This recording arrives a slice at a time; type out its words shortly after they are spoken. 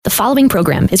following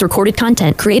program is recorded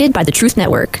content created by the Truth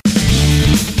Network.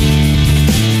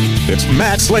 It's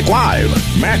Matt Slick Live.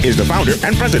 Matt is the founder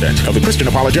and president of the Christian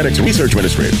Apologetics Research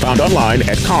Ministry, found online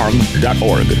at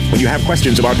carm.org. When you have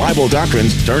questions about Bible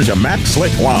doctrines, turn to Matt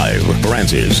Slick Live for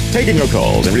answers. Taking your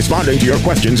calls and responding to your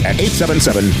questions at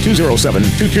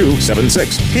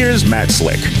 877-207-2276. Here's Matt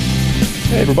Slick.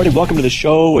 Hey, everybody. Welcome to the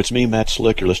show. It's me, Matt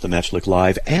Slick. You're listening to Matt Slick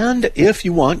Live. And if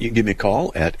you want, you can give me a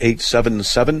call at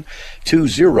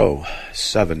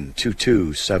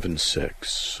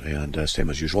 877-207-2276. And same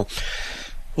as usual.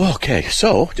 Well, okay,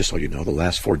 so just so you know, the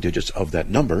last four digits of that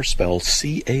number spell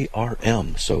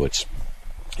C-A-R-M. So it's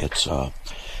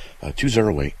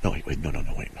 208. No, wait. I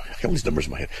got all these numbers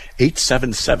in my head.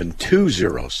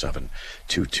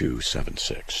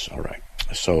 877-207-2276. All right.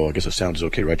 So I guess it sounds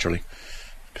okay, right, Charlie?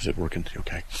 Is it working?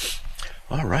 Okay.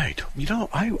 All right. You know,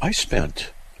 I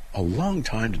spent a long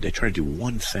time today trying to do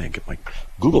one thing, get my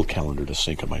Google Calendar to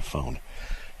sync on my phone.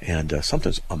 And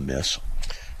something's amiss.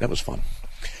 That was fun.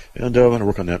 And I'm going to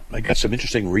work on that. I got some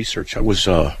interesting research. I was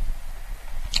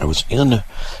in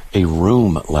a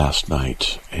room last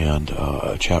night, and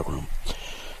a chat room.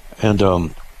 And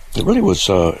it really was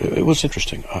it was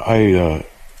interesting. I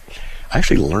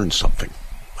actually learned something.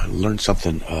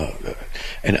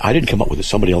 And I didn't come up with it.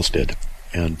 Somebody else did.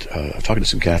 And I'm talking to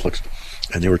some Catholics,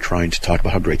 and they were trying to talk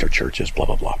about how great their church is, blah,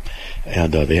 blah, blah.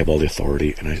 And they have all the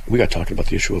authority. And we got talking about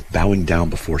the issue of bowing down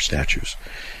before statues.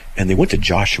 And they went to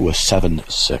Joshua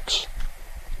 7:6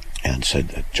 and said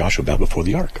that Joshua bowed before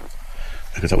the ark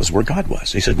because that was where God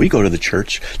was. He said, we go to the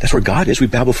church. That's where God is. We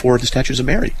bow before the statues of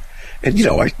Mary. And, you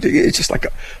know, it's just like,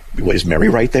 is Mary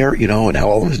right there? You know, and now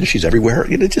all of a sudden she's everywhere.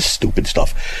 You know, just stupid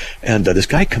stuff. And this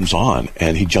guy comes on,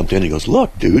 and he jumped in and he goes,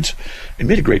 look, dudes, and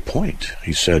made a great point.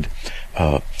 He said,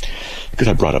 because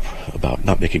I brought up about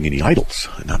not making any idols,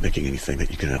 and not making anything that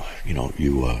you can,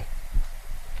 you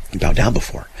bow down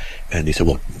before. And he said,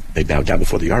 well, they bowed down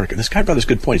before the ark. And this guy brought this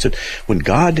good point. He said, when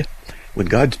God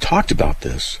talked about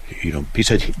this, he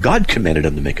said God commanded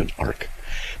them to make an ark,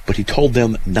 but he told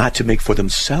them not to make for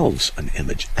themselves an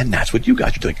image. And that's what you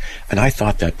guys are doing. And I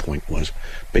thought that point was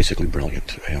basically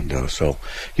brilliant. And so,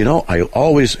 I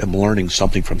always am learning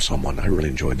something from someone. I really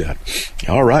enjoyed that.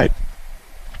 All right.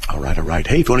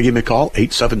 Hey, if you want to give me a call,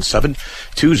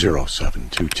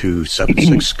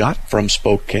 877-207-2276. Scott from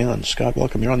Spokane. Scott,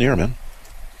 welcome. You're on the air, man.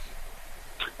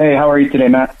 Hey, how are you today,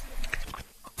 Matt?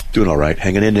 Doing all right.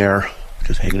 Hanging in there.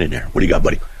 Just hanging in there. What do you got,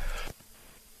 buddy?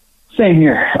 Same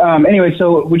here. Anyway,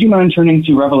 so would you mind turning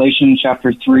to Revelation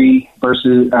chapter 3, verse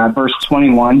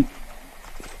 21?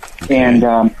 Okay.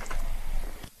 And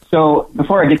so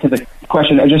before I get to the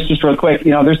question, just real quick,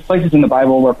 there's places in the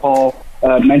Bible where Paul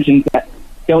mentions that,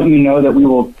 don't you know that we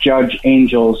will judge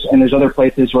angels? And there's other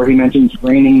places where he mentions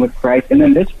reigning with Christ. And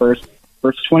then this verse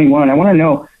 21, I want to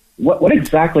know, what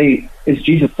exactly is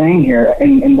Jesus saying here?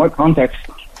 And in what context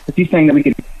is he saying that we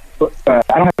could, I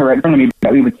don't have it right in front of me,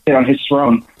 that we would sit on his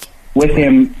throne with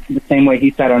him the same way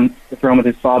he sat on the throne with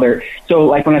his Father? So,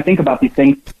 like, when I think about these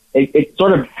things, it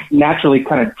sort of naturally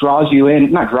kind of draws you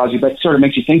in, not draws you, but sort of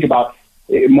makes you think about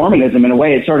Mormonism in a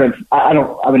way. It's sort of, I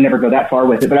would never go that far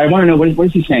with it, but I want to know, what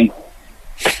is he saying?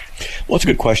 Well, it's a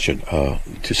good question,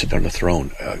 to sit on the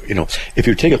throne. If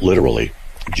you take it literally,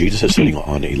 Jesus is sitting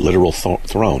on a literal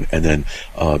throne, and then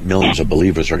millions of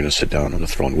believers are going to sit down on the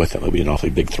throne with him. It'll be an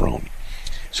awfully big throne.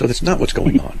 So that's not what's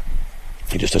going on.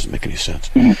 It just doesn't make any sense.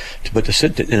 But to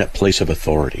sit in that place of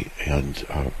authority, and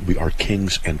we are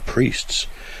kings and priests,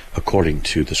 according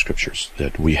to the scriptures,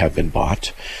 that we have been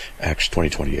bought, Acts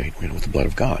 20:28, with the blood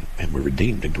of God, and we're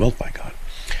redeemed and dwelt by God.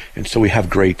 And so we have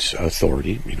great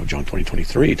authority. John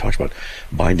 20:23 talks about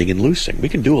binding and loosing. We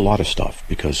can do a lot of stuff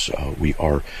because we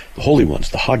are the holy ones,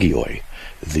 the hagioi,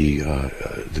 the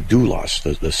doulos,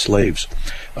 the slaves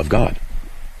of God.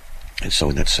 And so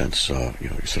in that sense,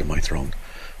 you sit on my throne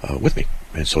with me.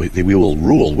 And so we will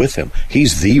rule with him.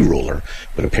 He's the ruler.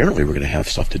 But apparently we're going to have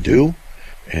stuff to do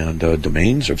and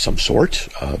domains of some sort.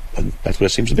 And that's what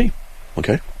it seems to be.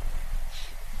 Okay?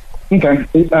 Okay.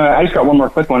 I just got one more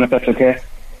quick one, if that's okay.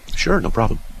 Sure, no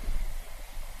problem.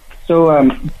 So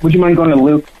would you mind going to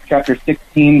Luke chapter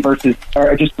 16, verse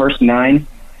 9?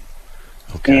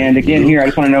 Okay. And again, here, I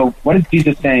just want to know, what is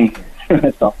Jesus saying?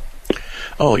 That's all.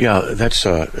 Oh, yeah, that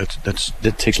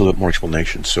takes a little bit more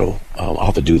explanation, so I'll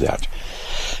have to do that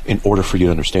in order for you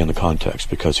to understand the context,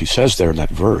 because he says there in that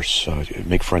verse,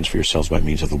 make friends for yourselves by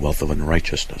means of the wealth of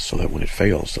unrighteousness, so that when it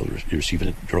fails, they'll receive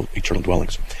eternal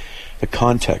dwellings. The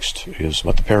context is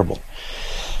about the parable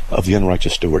of the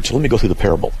unrighteous steward. So let me go through the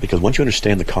parable, because once you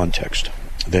understand the context,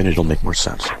 then it'll make more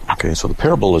sense. Okay, so the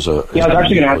parable is a... I was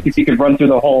actually going to ask if you could run through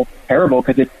the whole parable,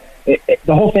 because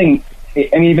the whole thing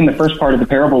even the first part of the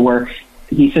parable where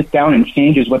he sits down and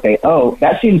changes what they owe,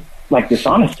 that seems like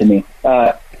dishonest to me.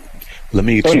 Let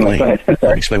me explain. Anyway, go ahead. Let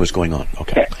me explain what's going on.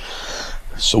 Okay.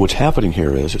 So what's happening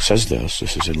here is, it says this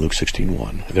is in Luke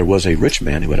 16:1. There was a rich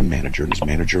man who had a manager, and his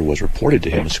manager was reported to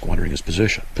him as squandering his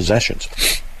possessions.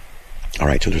 All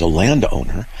right, so there's a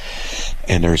landowner,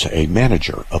 and there's a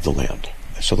manager of the land.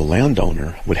 So the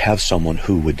landowner would have someone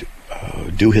who would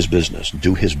do his business,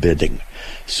 do his bidding.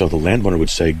 So the landowner would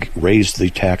say, raise the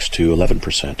tax to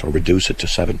 11%, or reduce it to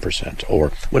 7%,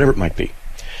 or whatever it might be.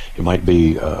 It might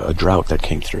be a drought that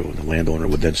came through, and the landowner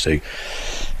would then say,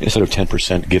 instead of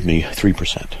 10%, give me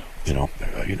 3%.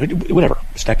 Whatever.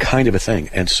 It's that kind of a thing.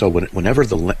 And so whenever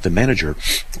the manager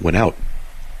went out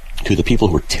to the people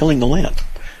who were tilling the land,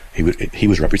 he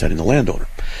was representing the landowner.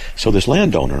 So this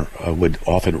landowner would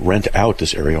often rent out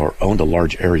this area, or owned a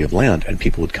large area of land, and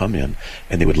people would come in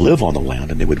and they would live on the land,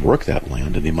 and they would work that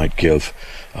land, and they might give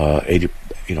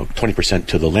 20%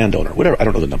 to the landowner, whatever. I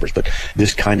don't know the numbers, but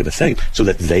this kind of a thing, so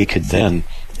that they could then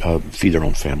feed their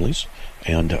own families,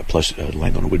 and plus the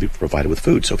landowner would be provided with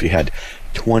food. So if you had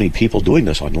 20 people doing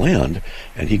this on land,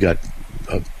 and he got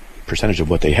a percentage of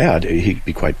what they had, he'd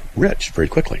be quite rich very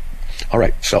quickly. All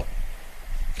right, so.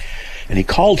 And he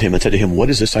called him and said to him, what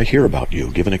is this I hear about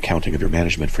you? Give an accounting of your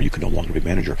management, for you can no longer be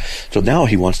manager. So now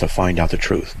he wants to find out the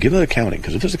truth. Give an accounting,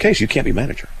 because if this is the case, you can't be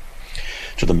manager.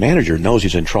 So the manager knows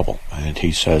he's in trouble, and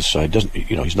he says,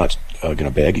 he's not going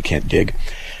to beg, he can't dig.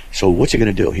 So what's he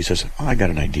going to do? He says, I got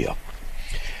an idea.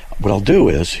 What I'll do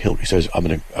is, he says, I'm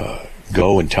going to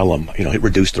go and tell him,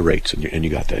 reduce the rates, and you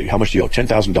got that. How much do you owe?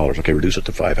 $10,000. Okay, reduce it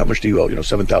to 5. How much do you owe?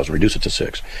 $7,000. Reduce it to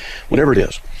 6. Whatever it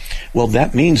is. Well,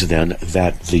 that means then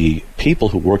that the people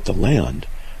who work the land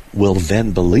will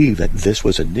then believe that this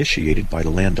was initiated by the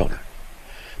landowner,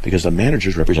 because the manager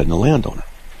is representing the landowner.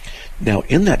 Now,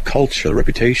 in that culture, the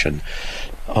reputation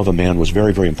of a man was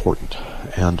very, very important,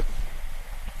 and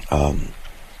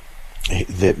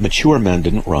the mature men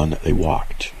didn't run, they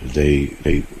walked.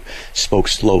 They spoke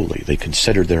slowly. They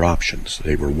considered their options.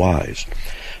 They were wise.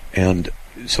 And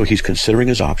so he's considering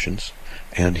his options,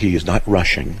 and he is not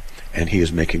rushing, and he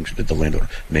is making the landowner,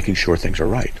 making sure things are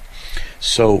right.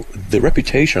 So the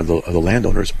reputation of the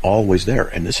landowner is always there,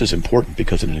 and this is important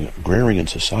because in an agrarian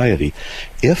society,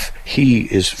 if he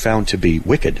is found to be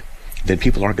wicked, then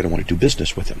people aren't going to want to do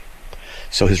business with him.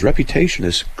 So his reputation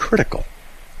is critical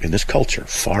in this culture,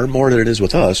 far more than it is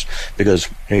with us, because,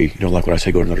 hey, you don't like what I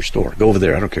say, go to another store. Go over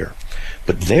there, I don't care.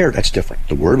 But there, that's different.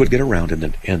 The word would get around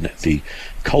in the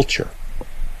culture.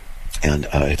 And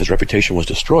if his reputation was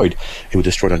destroyed, it was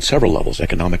destroyed on several levels,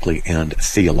 economically and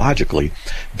theologically,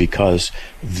 because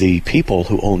the people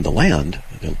who owned the land,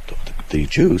 the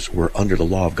Jews, were under the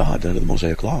law of God, under the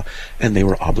Mosaic law, and they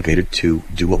were obligated to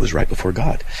do what was right before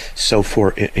God. So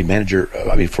for a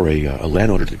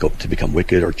landowner to become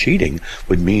wicked or cheating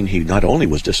would mean he not only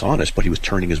was dishonest, but he was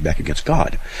turning his back against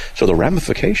God. So the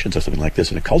ramifications of something like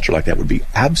this in a culture like that would be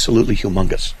absolutely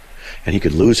humongous. And he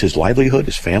could lose his livelihood,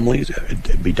 his family,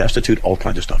 be destitute, all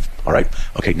kinds of stuff. All right?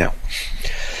 Okay, now.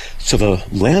 So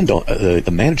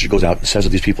the manager goes out and says to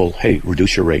these people, hey,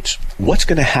 reduce your rates. What's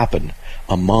going to happen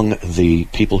among the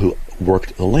people who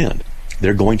worked the land?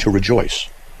 They're going to rejoice.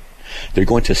 They're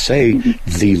going to say,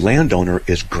 the landowner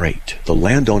is great. The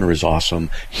landowner is awesome.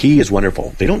 He is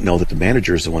wonderful. They don't know that the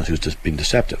manager is the one who's being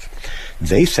deceptive.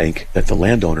 They think that the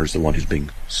landowner is the one who's being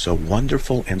so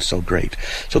wonderful and so great.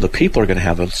 So the people are going to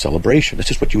have a celebration. That's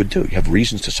just what you would do. You have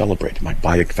reasons to celebrate. You might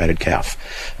buy a fatted calf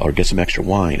or get some extra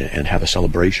wine and have a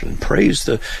celebration and praise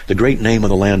the great name of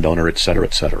the landowner, etc.,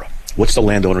 etc. What's the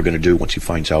landowner going to do once he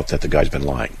finds out that the guy's been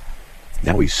lying?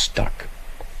 Now he's stuck.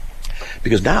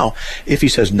 Because now, if he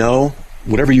says, no,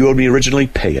 whatever you owed me originally,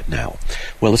 pay it now.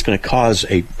 Well, it's going to cause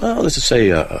let's just say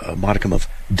a modicum of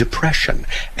depression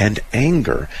and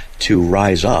anger to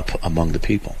rise up among the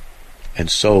people. And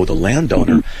so the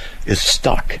landowner is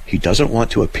stuck. He doesn't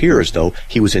want to appear as though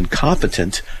he was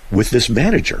incompetent with this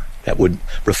manager. That would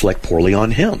reflect poorly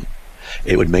on him.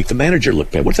 It would make the manager look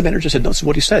bad. What if the manager said, no, this is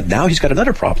what he said. Now he's got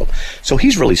another problem. So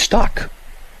he's really stuck.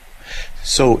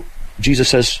 So Jesus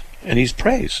says, and he's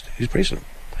praised. He's praising him.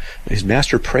 His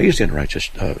master praised the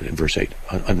unrighteous, in verse 8,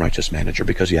 unrighteous manager,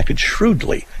 because he acted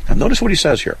shrewdly. Now notice what he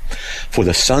says here. For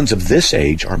the sons of this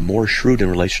age are more shrewd in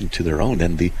relation to their own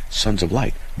than the sons of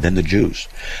light, than the Jews.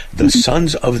 The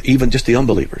sons of even just the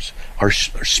unbelievers are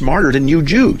smarter than you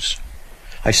Jews.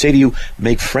 I say to you,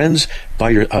 make friends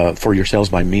for yourselves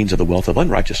by means of the wealth of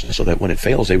unrighteousness, so that when it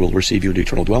fails, they will receive you into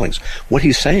eternal dwellings. What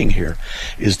he's saying here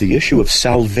is the issue of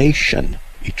salvation,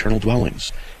 eternal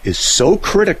dwellings, is so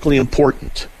critically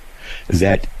important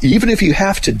that even if you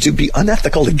have to be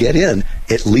unethical to get in,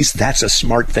 at least that's a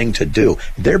smart thing to do.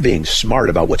 They're being smart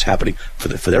about what's happening for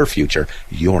their future.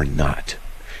 You're not.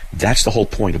 That's the whole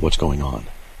point of what's going on.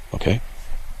 Okay?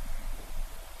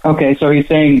 Okay, so he's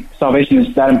saying salvation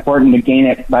is that important to gain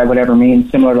it by whatever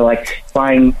means, similar to like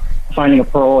finding a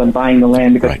pearl and buying the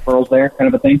land because the pearl's there, kind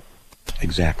of a thing?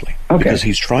 Exactly. Okay. Because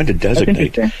he's trying to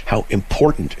designate how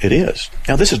important it is.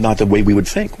 Now, this is not the way we would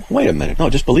think. Wait a minute. No,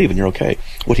 just believe and you're okay.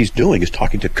 What he's doing is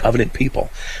talking to covenant people.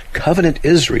 Covenant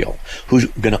Israel, who's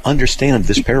going to understand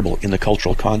this parable in the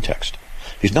cultural context.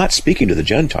 He's not speaking to the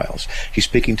Gentiles. He's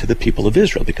speaking to the people of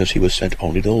Israel because he was sent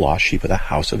only to the lost sheep of the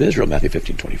house of Israel, Matthew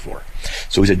 15:24.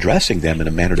 So he's addressing them in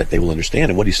a manner that they will understand.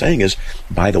 And what he's saying is,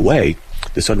 by the way,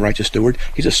 this unrighteous steward,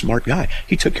 he's a smart guy.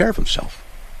 He took care of himself.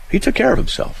 He took care of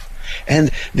himself.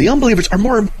 And the unbelievers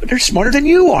they're smarter than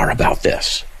you are about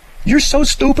this. You're so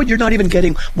stupid, you're not even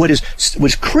getting what is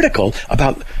critical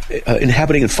about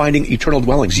inhabiting and finding eternal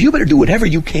dwellings. You better do whatever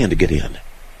you can to get in.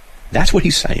 That's what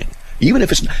he's saying. Even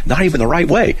if it's not even the right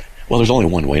way. Well, there's only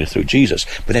one way through Jesus.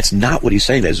 But that's not what he's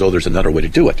saying as though there's another way to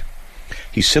do it.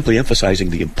 He's simply emphasizing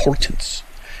the importance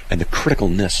and the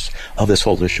criticalness of this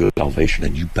whole issue of salvation.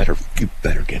 And you better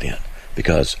get in.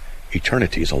 Because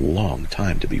eternity is a long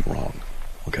time to be wrong.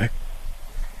 Okay?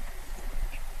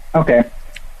 Okay.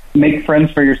 Make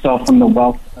friends for yourself from the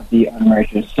wealth of the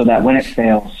unrighteous, so that when it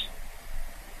fails,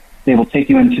 they will take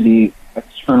you into the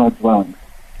eternal dwelling.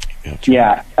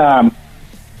 Yeah.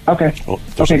 Okay. Well,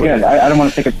 okay, good. I don't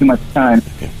want to take up too much time.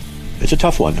 Yeah. It's a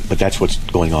tough one, but that's what's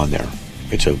going on there.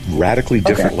 It's a radically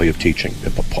different way of teaching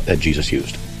that Jesus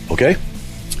used. Okay?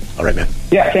 All right, man.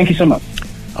 Yeah, thank you so much.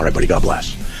 All right, buddy. God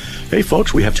bless. Hey,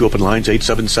 folks, we have two open lines,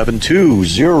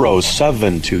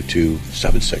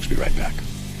 877-207-2276. Be right back.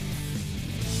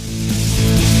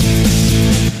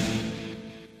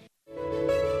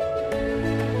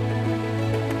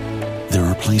 There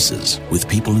are places with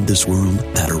people in this world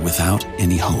that are without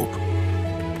any hope.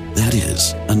 That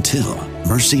is, until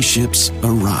Mercy Ships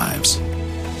arrives.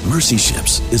 Mercy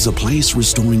Ships is a place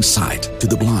restoring sight to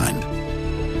the blind,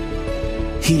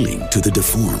 healing to the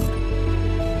deformed,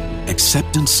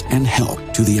 acceptance and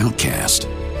help to the outcast,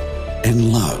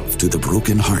 and love to the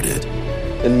brokenhearted.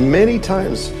 And many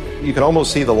times, you can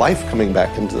almost see the life coming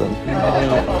back into them.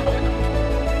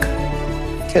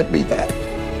 Can't beat that.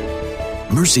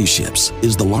 Mercy Ships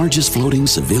is the largest floating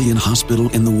civilian hospital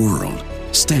in the world,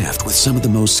 staffed with some of the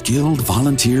most skilled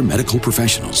volunteer medical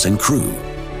professionals and crew.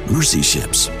 Mercy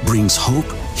Ships brings hope,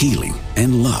 healing,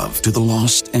 and love to the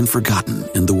lost and forgotten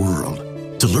in the world.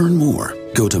 To learn more,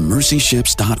 go to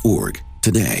mercyships.org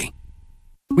today.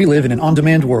 We live in an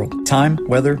on-demand world. Time,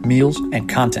 weather, meals, and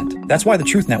content. That's why the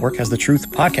Truth Network has the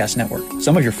Truth Podcast Network.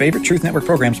 Some of your favorite Truth Network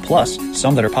programs, plus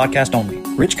some that are podcast only.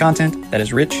 Rich content that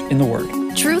is rich in the Word.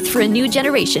 Truth for a New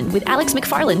Generation with Alex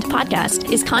McFarland podcast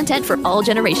is content for all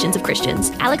generations of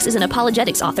Christians. Alex is an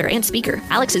apologetics author and speaker.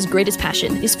 Alex's greatest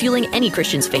passion is fueling any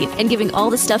Christian's faith and giving all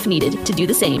the stuff needed to do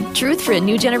the same. Truth for a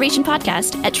New Generation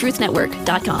podcast at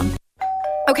truthnetwork.com.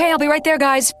 Okay, I'll be right there,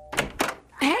 guys.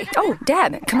 Hey, oh,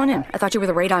 Deb, come on in. I thought you were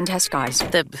the radon test guys.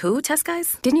 The who test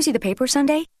guys? Didn't you see the paper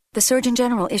Sunday? The Surgeon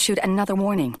General issued another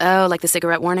warning. Oh, like the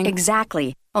cigarette warning?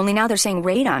 Exactly. Only now they're saying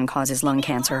radon causes lung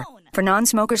cancer. For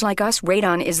non-smokers like us,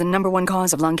 radon is the #1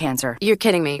 cause of lung cancer. You're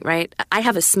kidding me, right? I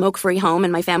have a smoke-free home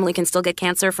and my family can still get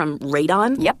cancer from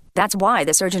radon? Yep. That's why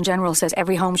the Surgeon General says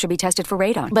every home should be tested for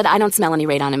radon. But I don't smell any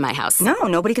radon in my house. No,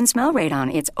 nobody can smell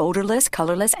radon. It's odorless,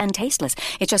 colorless, and tasteless.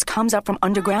 It just comes up from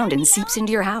underground and seeps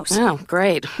into your house. Oh,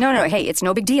 great. No, hey, it's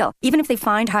no big deal. Even if they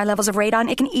find high levels of radon,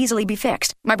 it can easily be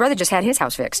fixed. My brother just had his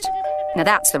house fixed. Now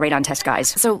that's the radon test guys.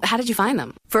 So how did you find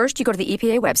them? First, you go to the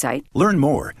EPA website. Learn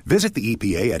more. Visit the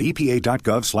EPA at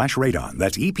epa.gov/radon.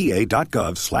 That's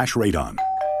epa.gov/radon. Mommy,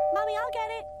 I'll get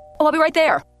it. Oh, I'll be right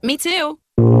there. Me too.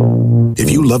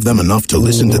 If you love them enough to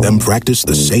listen to them practice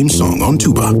the same song on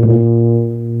tuba,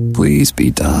 please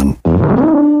be done.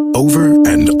 Over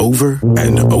and over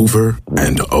and over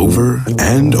and over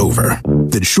and over,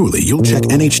 then surely you'll check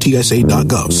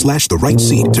nhtsa.gov/the right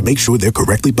seat to make sure they're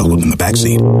correctly buckled in the back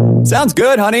seat. Sounds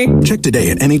good, honey. Check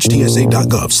today at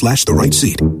nhtsa.gov/the right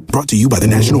seat. Brought to you by the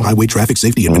National Highway Traffic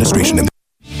Safety Administration.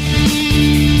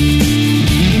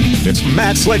 It's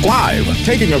Matt Slick Live,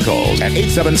 taking your calls at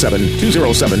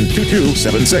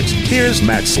 877-207-2276. Here's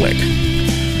Matt Slick.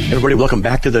 Everybody, welcome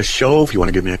back to the show. If you want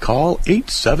to give me a call,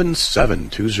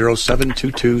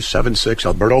 877-207-2276.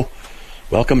 Alberto,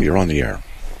 welcome. You're on the air.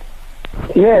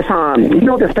 Yes, you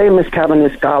know the famous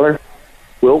Calvinist scholar,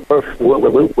 Wilberforce?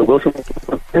 Wilberforce?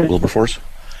 Wilberforce,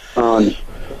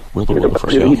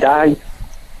 He died.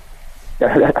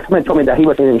 Somebody told me that he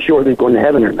wasn't even sure if he was going to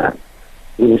heaven or not.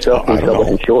 himself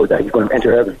wasn't sure that he's going to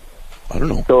enter heaven. I don't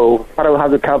know. So how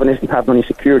does the Calvinist have any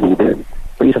security then?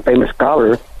 But he's a famous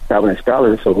scholar, Calvinist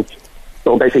scholar, so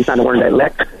basically he's not the one that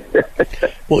elect.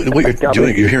 Well, what you're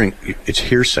doing, you're hearing, it's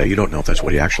hearsay. You don't know if that's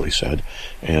what he actually said.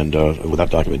 And without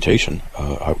documentation,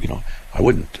 I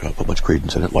wouldn't put much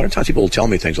credence in it. A lot of times people will tell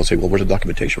me things. They'll say, well, where's the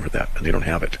documentation for that? And they don't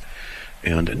have it.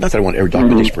 And not that I want every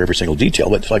documentation for every single detail,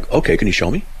 but it's like, okay, can you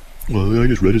show me? Well, I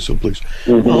just read it someplace.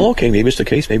 Well, okay, maybe it's the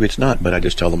case, maybe it's not. But I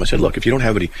just tell them, I said, look, if you don't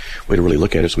have any way to really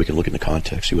look at it so we can look in the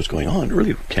context, see what's going on, I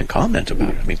really can't comment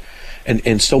about it. I mean,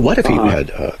 and so what if he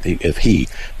had, if he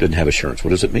didn't have assurance? What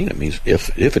does it mean? It means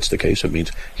if it's the case, it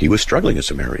means he was struggling in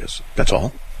some areas. That's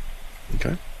all.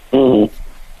 Okay. All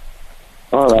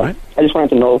right. I just wanted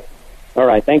to know. All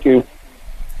right. Thank you.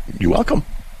 You're welcome.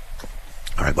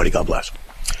 All right, buddy. God bless.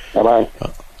 Bye-bye.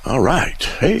 All right.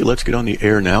 Hey, let's get on the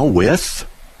air now with,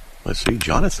 let's see,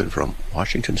 Jonathan from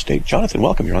Washington State. Jonathan,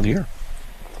 welcome. You're on the air.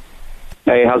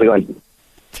 Hey, how's it going?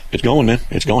 It's going, man.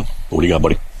 It's going. What do you got,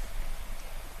 buddy?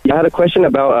 I had a question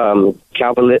about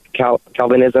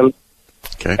Calvinism.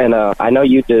 Okay. And I know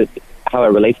you did how it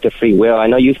relates to free will. I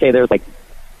know you say there's like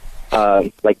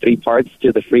 3 parts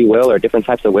to the free will or different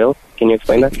types of will. Can you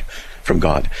explain that? From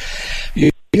God.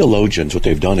 Theologians, what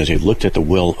they've done is they've looked at the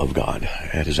will of God,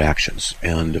 at his actions,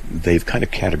 and they've kind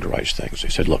of categorized things. They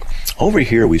said, look, over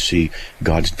here we see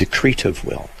God's decretive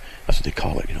will. That's what they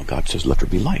call it. God says, let there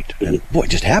be light. And boy, it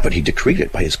just happened. He decreed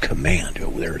it by his command.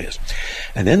 Oh, there it is.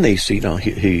 And then they see,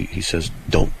 he says,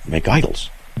 don't make idols.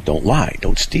 Don't lie.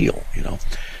 Don't steal,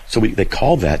 So they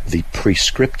call that the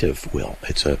prescriptive will.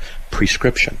 It's a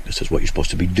prescription. This is what you're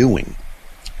supposed to be doing.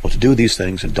 Well, to do these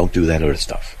things and don't do that other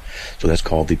stuff. So that's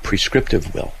called the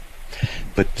prescriptive will.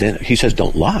 But then he says,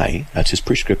 don't lie. That's his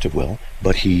prescriptive will.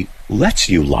 But he lets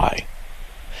you lie.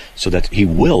 So that he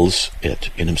wills it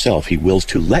in himself. He wills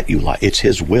to let you lie. It's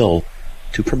his will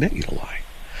to permit you to lie.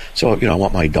 So, I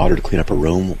want my daughter to clean up her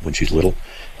room when she's little.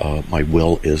 My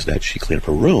will is that she clean up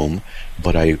her room,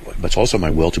 but it's also my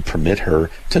will to permit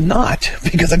her to not,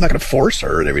 because I'm not going to force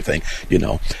her and everything,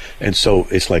 And so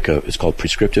it's called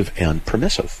prescriptive and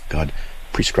permissive. God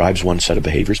prescribes one set of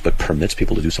behaviors, but permits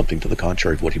people to do something to the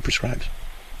contrary of what he prescribes,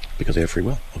 because they have free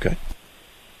will. Okay.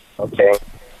 Okay.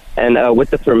 And with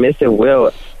the permissive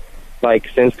will,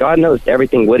 since God knows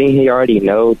everything, wouldn't he already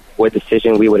know what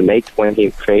decision we would make when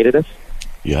he created us?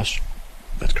 Yes,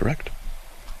 that's correct.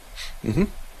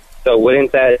 So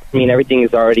wouldn't that mean everything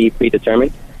is already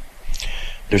predetermined?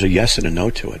 There's a yes and a no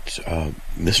to it.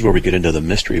 This is where we get into the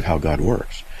mystery of how God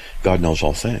works. God knows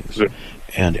all things.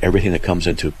 And everything that comes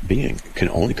into being can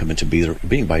only come into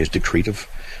being by his decretive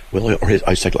will, or I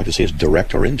like to say his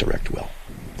direct or indirect will.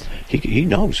 He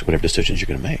knows whatever decisions you're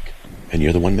going to make, and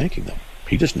you're the one making them.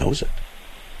 He just knows it.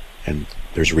 And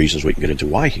there's reasons we can get into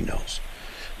why he knows.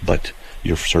 But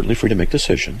you're certainly free to make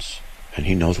decisions, and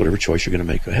he knows whatever choice you're going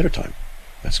to make ahead of time.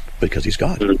 That's because he's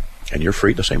God. And you're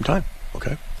free at the same time.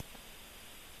 Okay?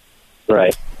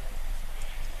 Right.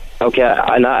 Okay,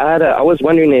 and I was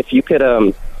wondering if you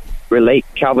could relate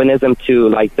Calvinism to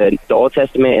the Old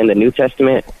Testament and the New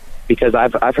Testament, because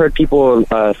I've heard people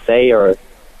say or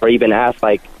even ask,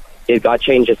 did God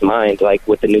change his mind,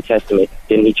 with the New Testament?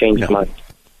 Didn't he change his mind?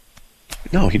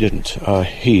 No, he didn't.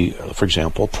 He, for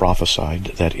example, prophesied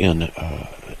that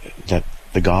that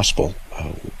the gospel,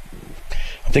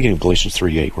 I'm thinking of Galatians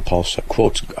 3:8, where Paul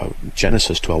quotes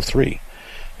Genesis 12:3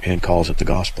 and calls it the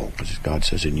gospel. God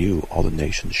says, in you all the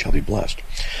nations shall be blessed.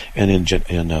 And in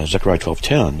Zechariah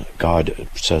 12:10, God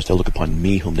says, they'll look upon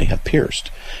me whom they have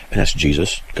pierced. And that's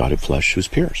Jesus, God in flesh, who's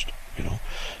pierced.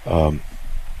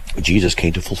 Jesus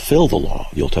came to fulfill the law,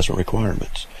 the Old Testament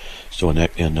requirements. So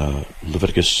in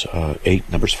Leviticus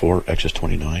 8, Numbers 4, Exodus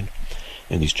 29,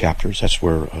 in these chapters, that's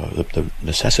where the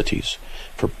necessities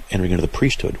for entering into the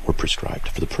priesthood were prescribed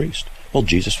for the priest. Well,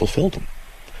 Jesus fulfilled them.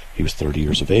 He was 30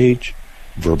 years of age,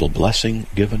 verbal blessing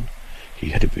given.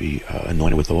 He had to be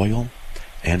anointed with oil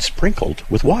and sprinkled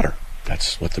with water.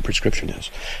 That's what the prescription is.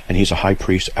 And he's a high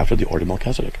priest after the order of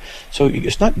Melchizedek. So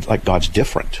it's not like God's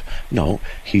different. No,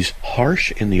 he's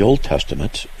harsh in the Old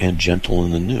Testament and gentle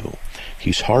in the New.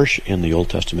 He's harsh in the Old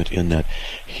Testament in that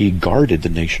he guarded the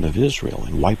nation of Israel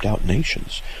and wiped out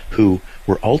nations who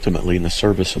were ultimately in the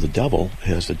service of the devil,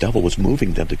 as the devil was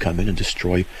moving them to come in and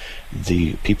destroy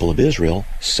the people of Israel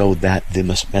so that the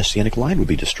Messianic line would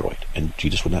be destroyed and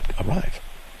Jesus would not arrive.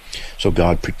 So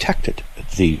God protected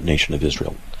the nation of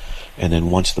Israel. And then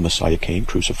once the Messiah came,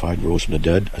 crucified, rose from the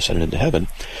dead, ascended into heaven,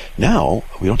 now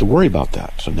we don't have to worry about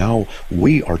that. So now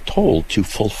we are told to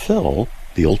fulfill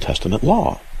the Old Testament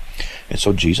law. And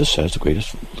so Jesus says the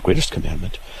greatest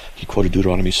commandment, he quoted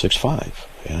Deuteronomy 6:5,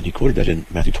 and he quoted that in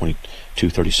Matthew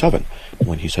 22:37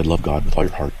 when he said, love God with all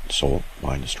your heart, soul,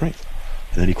 mind, and strength.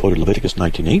 And then he quoted Leviticus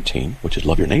 19:18, which is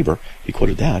love your neighbor. He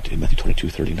quoted that in Matthew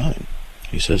 22:39.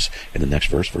 He says in the next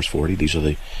verse, verse 40, these are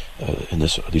these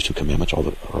two commandments are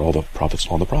all the prophets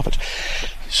and all the prophets.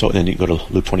 So then you go to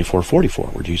Luke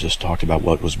 24:44, where Jesus talked about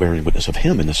what was bearing witness of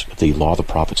him in the law of the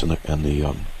prophets and the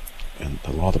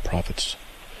law of the prophets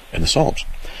and the Psalms.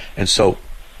 And so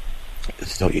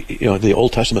the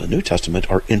Old Testament and the New Testament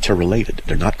are interrelated.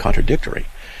 They're not contradictory.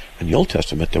 In the Old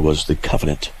Testament, there was the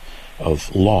covenant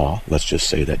of law, let's just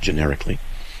say that generically.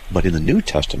 But in the New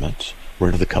Testament, we're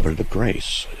into the covenant of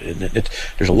grace. And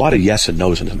there's a lot of yes and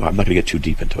no's, and I'm not going to get too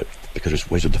deep into it because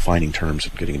there's ways of defining terms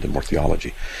and getting into more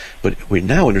theology. But we're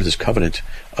now under this covenant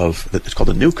it's called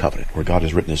the New Covenant, where God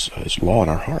has written his law in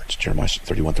our hearts, Jeremiah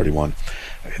 31:31.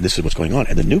 And this is what's going on.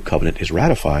 And the New Covenant is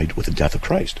ratified with the death of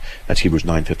Christ. That's Hebrews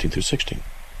 9:15-16.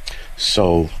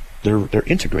 So they're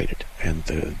integrated,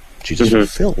 and Jesus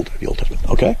fulfilled the Old Testament.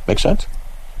 Okay? Makes sense?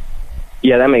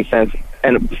 Yeah, that makes sense.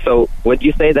 And so would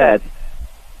you say that,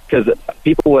 because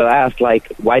people will ask,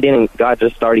 like, why didn't God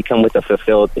just already come with a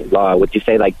fulfilled law? Would you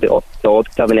say, like, the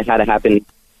Old Covenant had to happen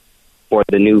for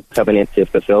the New Covenant to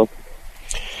fulfill?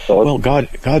 Well,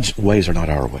 God's ways are not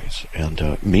our ways. And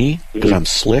because I'm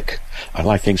slick, I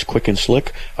like things quick and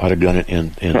slick, I'd have done it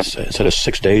in instead of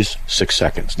 6 days, 6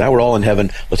 seconds. Now we're all in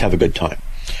heaven, let's have a good time.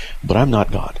 But I'm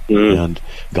not God. And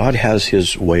God has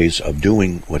his ways of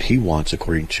doing what he wants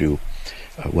according to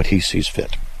what he sees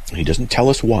fit. He doesn't tell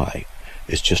us why.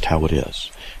 It's just how it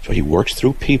is. So he works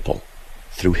through people,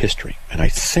 through history. And I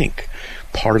think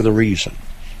part of the reason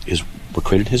is we're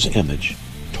created in his image,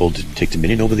 told to take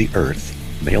dominion over the earth,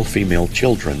 male, female,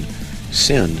 children,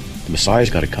 sin. The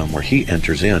Messiah's got to come where he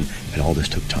enters in, and all this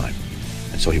took time.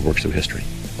 And so he works through history.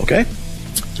 Okay?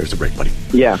 There's the break, buddy.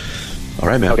 Yeah. All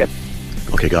right, man.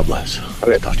 Okay, God bless.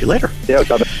 Okay. Talk to you later. Yeah,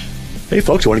 God bless. Hey,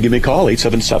 folks, you want to give me a call?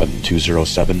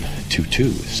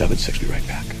 877-207-2276. Be right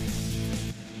back.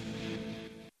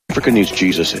 Africa needs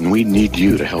Jesus, and we need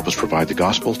you to help us provide the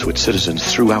gospel to its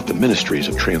citizens throughout the ministries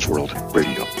of Transworld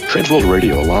Radio. Transworld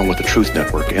Radio, along with the Truth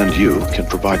Network and you, can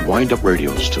provide wind-up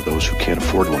radios to those who can't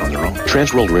afford one on their own.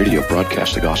 Transworld Radio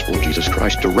broadcasts the gospel of Jesus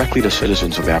Christ directly to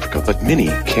citizens of Africa, but many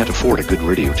can't afford a good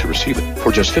radio to receive it.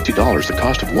 For just $50, the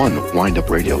cost of one wind-up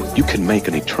radio, you can make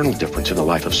an eternal difference in the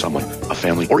life of someone, a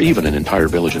family, or even an entire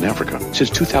village in Africa.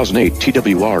 Since 2008,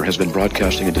 TWR has been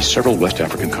broadcasting into several West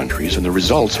African countries, and the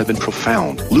results have been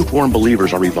profound. Lukewarm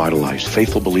believers are revitalized,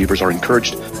 faithful believers are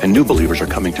encouraged, and new believers are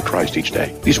coming to Christ each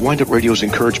day. These wind-up radios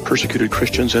encourage persecuted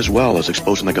Christians as well as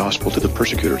exposing the gospel to the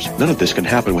persecutors. None of this can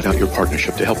happen without your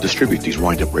partnership to help distribute these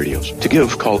wind-up radios. To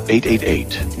give, call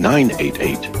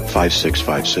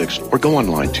 888-988-5656 or go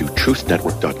online to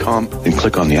truthnetwork.com and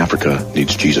click on the Africa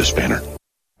Needs Jesus banner.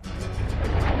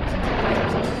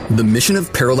 The mission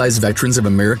of Paralyzed Veterans of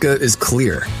America is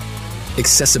clear.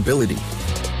 Accessibility.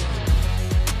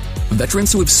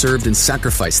 Veterans who have served and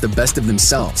sacrificed the best of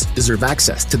themselves deserve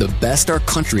access to the best our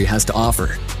country has to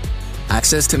offer.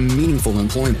 Access to meaningful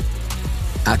employment.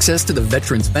 Access to the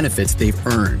veterans' benefits they've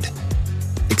earned.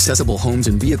 Accessible homes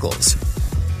and vehicles.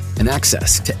 And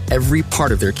access to every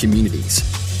part of their communities.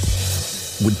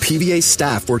 With PVA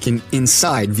staff working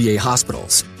inside VA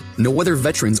hospitals, no other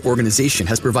veterans organization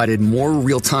has provided more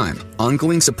real-time,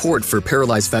 ongoing support for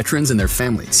paralyzed veterans and their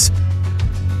families.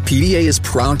 PVA is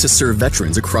proud to serve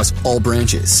veterans across all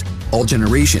branches, all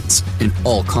generations, and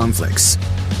all conflicts.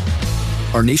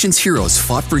 Our nation's heroes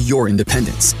fought for your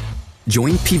independence.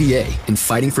 Join PVA in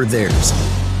fighting for theirs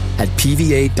at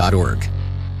PVA.org.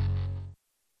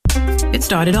 It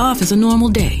started off as a normal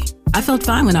day. I felt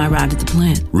fine when I arrived at the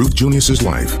plant. Ruth Junius's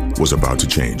life was about to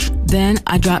change. Then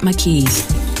I dropped my keys.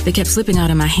 They kept slipping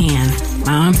out of my hand.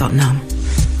 My arm felt numb.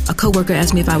 A coworker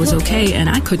asked me if I was okay, and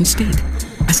I couldn't speak.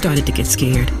 I started to get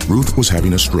scared. Ruth was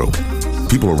having a stroke.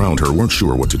 People around her weren't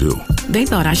sure what to do. They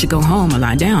thought I should go home or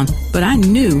lie down, but I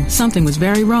knew something was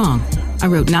very wrong. I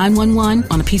wrote 911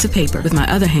 on a piece of paper with my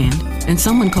other hand, and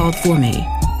someone called for me.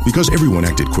 Because everyone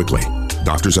acted quickly,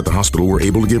 doctors at the hospital were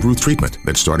able to give Ruth treatment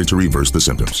that started to reverse the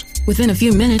symptoms. Within a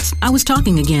few minutes, I was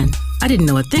talking again. I didn't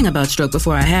know a thing about stroke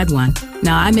before I had one.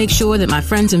 Now I make sure that my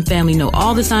friends and family know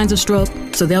all the signs of stroke,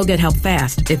 so they'll get help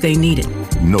fast if they need it.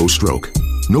 No stroke.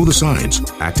 Know the signs.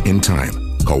 Act in time.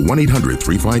 Call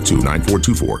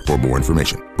 1-800-352-9424 for more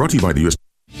information. Brought to you by the U.S.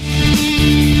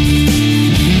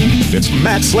 It's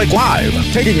Matt Slick Live,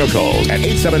 taking your calls at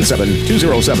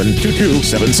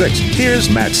 877-207-2276. Here's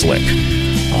Matt Slick.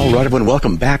 All right, everyone,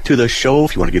 welcome back to the show.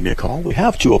 If you want to give me a call, we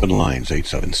have 2 open lines,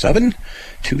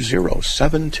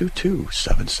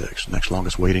 877-207-2276. Next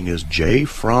longest waiting is Jay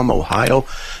from Ohio.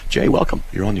 Jay, welcome.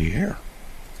 You're on the air.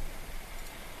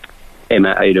 Hey,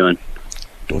 Matt, how you doing?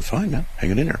 Doing fine, man.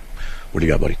 Hanging in there. What do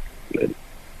you got, buddy? Good.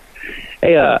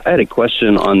 Hey, I had a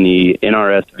question on the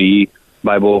NRSV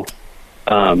Bible.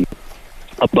 A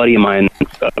buddy of mine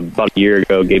about a year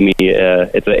ago gave me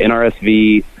it's an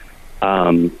NRSV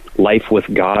Life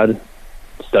with God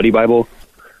study Bible.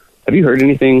 Have you heard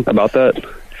anything about that?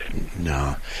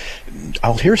 No.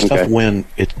 I'll hear stuff when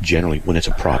it's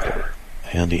a proper.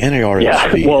 And the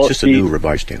NARSV, it's just a new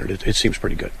revised standard. It seems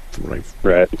pretty good.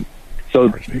 Right.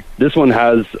 So this one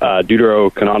has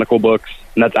deuterocanonical books,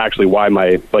 and that's actually why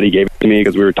my buddy gave it to me,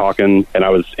 because we were talking, and I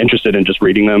was interested in just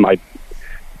reading them. I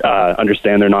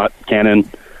understand they're not canon,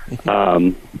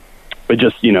 but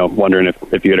just, wondering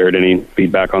if you had heard any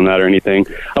feedback on that or anything.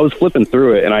 I was flipping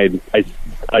through it, and I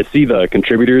see the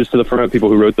contributors to the front, people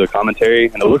who wrote the commentary,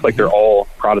 and it looks like they're all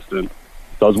Protestant.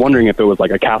 So I was wondering if it was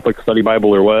like a Catholic study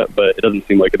Bible or what, but it doesn't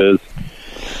seem like it is.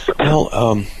 Well,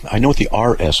 I know what the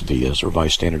RSV is,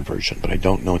 Revised Standard Version, but I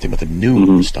don't know anything about the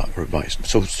new stuff revised.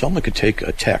 So someone could take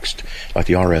a text like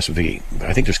the RSV, but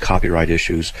I think there's copyright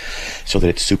issues, so that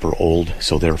it's super old,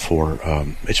 so therefore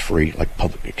it's free. Like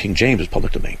King James is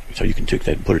public domain, so you can take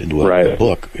that and put it into a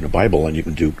book, in a Bible, and you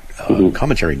can do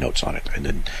commentary notes on it, and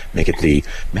then make it the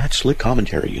Matt Slick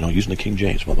commentary, using the King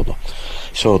James, blah, blah, blah.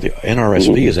 So the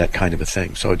NRSV is that kind of a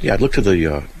thing. So, yeah, I'd look to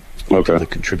the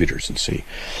contributors and see.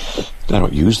 I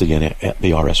don't use the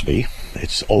RSV.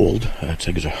 It's old. I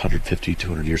think it's 150,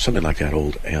 200 years, something like that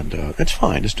old, and it's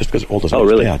fine. It's just because it's old doesn't mean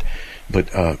it's bad. But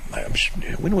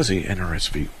when was the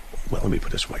NRSV? Well, let me put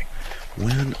it this way.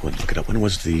 Look it up. When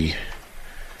was the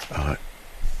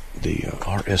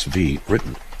RSV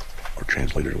written or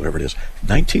translated or whatever it is?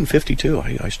 1952.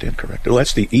 I stand corrected. Oh,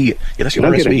 that's the E. Yeah, that's the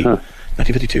RSV.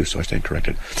 1952. So I stand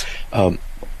corrected. And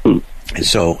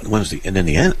so when was and then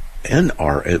the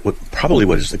probably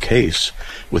what is the case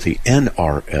with the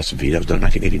NRSV, that was done in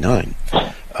 1989,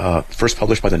 first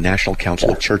published by the National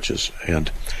Council of Churches. And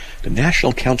the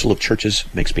National Council of Churches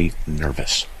makes me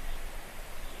nervous.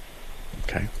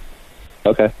 Okay.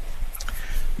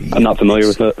 I'm not familiar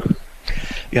with it.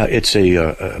 Yeah, it's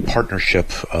a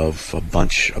partnership of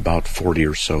about 40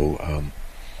 or so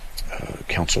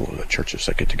council churches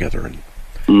that get together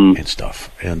and stuff.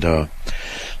 And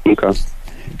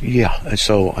yeah, and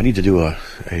so I need to do a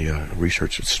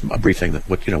research. It's a brief thing that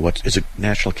what is a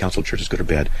National Council of Churches good or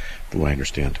bad? From what I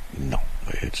understand, no,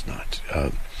 it's not.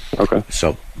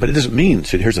 So, but it doesn't mean.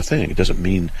 So here's the thing: it doesn't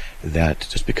mean that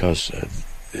just because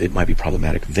it might be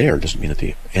problematic there doesn't mean that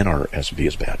the NRSV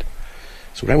is bad.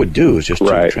 So what I would do is just do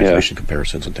translation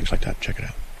comparisons and things like that. Check it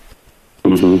out.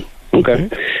 Okay,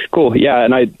 cool. Yeah,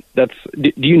 and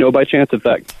do you know by chance if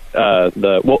that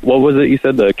what was it you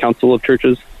said, the Council of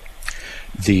Churches?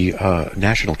 The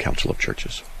National Council of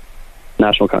Churches. Do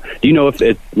you know if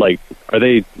it's are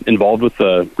they involved with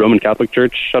the Roman Catholic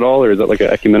Church at all, or is that like an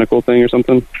ecumenical thing or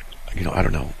something? I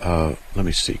don't know. Let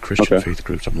me see. Christian faith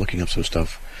groups. I'm looking up some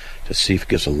stuff to see if it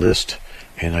gives a list,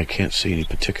 and I can't see any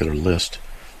particular list.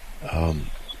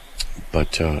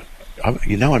 But now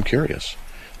I'm curious.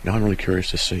 Now I'm really curious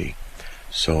to see.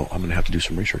 So I'm going to have to do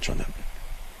some research on that.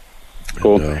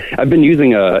 Cool. I've been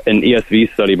using an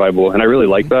ESV study Bible, and I really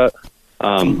like that.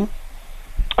 I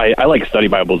like study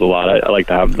Bibles a lot. I like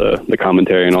to have the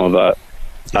commentary and all of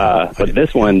that. But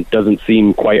this one doesn't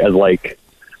seem quite as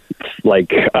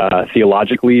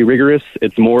theologically rigorous.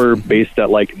 It's more based at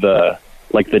the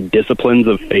disciplines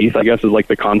of faith, I guess, is like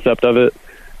the concept of it.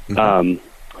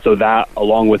 So that,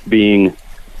 along with being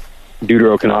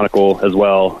deuterocanonical as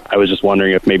well, I was just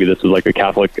wondering if maybe this was like a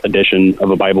Catholic edition of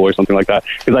a Bible or something like that,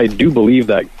 because I do believe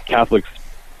that Catholics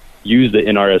use the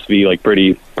NRSV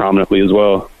pretty prominently as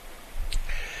well.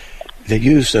 They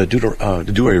use the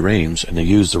Douay-Rheims, and they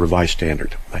use the Revised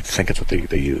Standard. I think that's what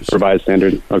they use. Revised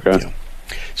Standard, okay. Yeah.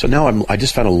 So now I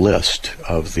just found a list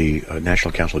of the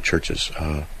National Council of Churches.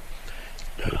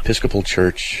 Episcopal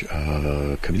Church,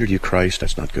 Community of Christ,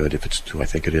 that's not good if it's who I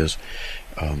think it is.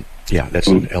 That's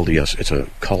an LDS. It's a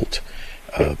cult.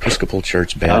 Episcopal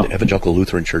Church, bad. Evangelical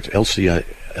Lutheran Church, ELCA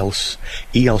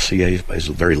is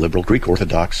very liberal. Greek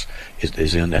Orthodox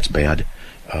is in, that's bad.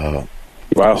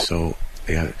 Wow. So,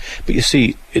 yeah. But you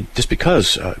see, just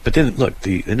because, but then look,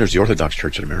 then there's the Orthodox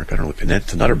Church in America, and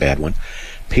that's another bad one.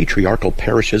 Patriarchal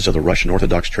Parishes of the Russian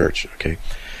Orthodox Church, okay?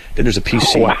 Then there's a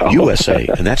PC USA,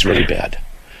 and that's really bad.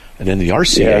 And then the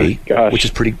RCA, which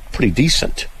is pretty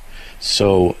decent.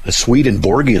 So the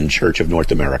Swedenborgian Church of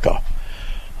North America.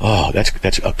 Oh,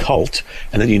 that's a cult.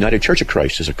 And then the United Church of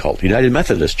Christ is a cult. United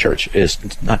Methodist Church is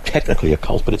not technically a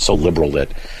cult, but it's so liberal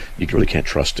that you really can't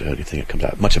trust anything that comes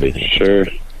out, much of anything that comes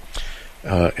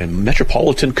out. And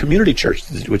Metropolitan Community Church,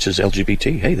 which is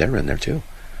LGBT, hey, they're in there too.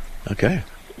 Okay.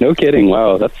 No kidding.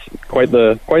 Wow, that's quite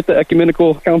the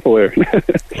ecumenical council there.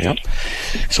 Yep.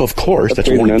 So of course that's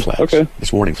crazy, warning man. flags. Okay.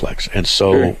 It's warning flags. And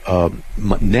so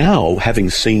now, having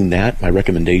seen that, my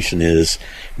recommendation is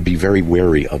be very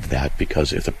wary of that,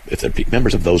 because if the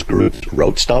members of those groups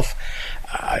wrote stuff,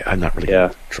 I'm not really going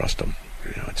to trust them.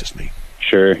 It's just me.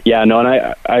 Sure. Yeah, no, and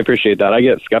I appreciate that. I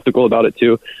get skeptical about it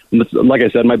too. Like I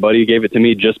said, my buddy gave it to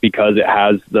me just because it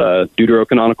has the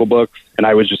deuterocanonical books, and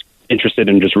I was just interested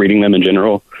in just reading them in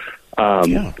general.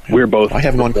 We're both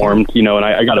Reformed, and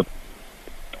I got a...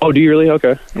 Oh, do you really?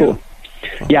 Okay, cool.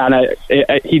 Yeah,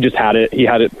 and he just had it. He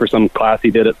had it for some class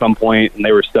he did at some point, and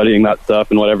they were studying that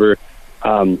stuff and whatever.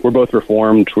 We're both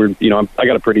Reformed. I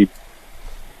got a pretty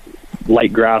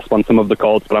light grasp on some of the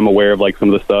cults, but I'm aware of like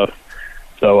some of the stuff.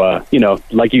 So,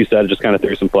 like you said, just kind of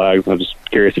threw some flags. I'm just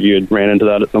curious if you had ran into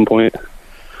that at some point.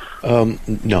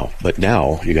 No, but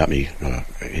now you got me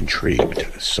intrigued.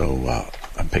 So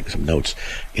I'm taking some notes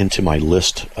into my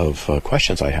list of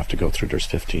questions I have to go through. There's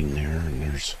 15 there, and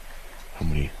there's how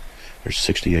many? There's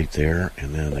 68 there,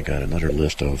 and then I got another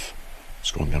list of,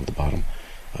 it's going down to the bottom.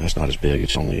 That's not as big.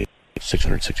 It's only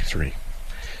 663.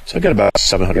 So I got about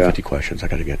 750 questions I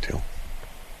got to get to.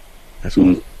 That's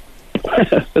all.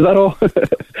 Is that all?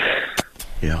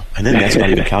 Yeah, and then that's not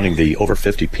even counting the over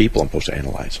 50 people I'm supposed to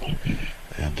analyze.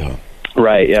 And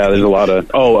right, yeah, there's a lot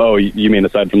of... Oh, you mean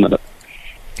aside from that?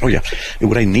 Oh, yeah.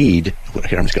 What I need...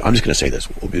 Here, I'm just going to say this.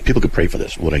 People could pray for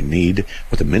this. What I need,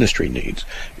 what the ministry needs,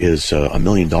 is $1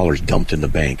 million dumped in the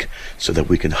bank so that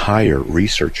we can hire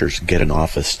researchers, get an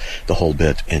office, the whole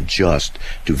bit, and just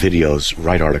do videos,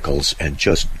 write articles, and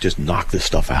just knock this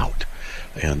stuff out.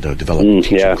 And develop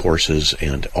teaching courses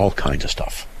and all kinds of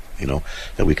stuff,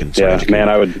 that we can. Yeah, man,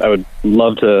 I would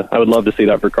love to see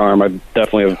that for Carm. I've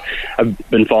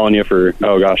been following you for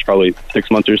probably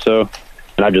 6 months or so,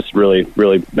 and I've just really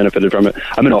benefited from it.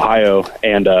 I'm in Ohio,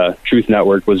 and Truth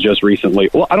Network was just recently.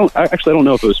 Well, I don't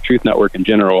know if it was Truth Network in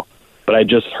general, but I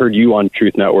just heard you on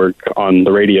Truth Network on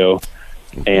the radio,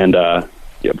 and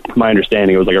my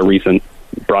understanding it was like a recent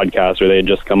broadcast where they had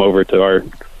just come over to our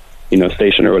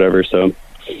station or whatever. So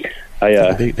I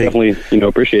definitely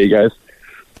appreciate you guys.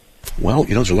 Well,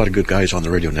 there's a lot of good guys on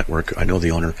the radio network. I know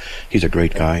the owner; he's a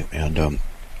great guy, and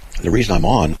the reason I'm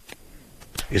on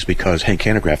is because Hank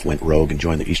Hanegraaff went rogue and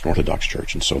joined the Eastern Orthodox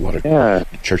Church, and so a lot of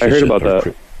churches. I heard about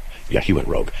that. Yeah, he went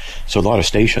rogue. So a lot of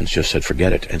stations just said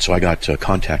forget it, and so I got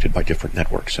contacted by different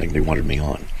networks saying they wanted me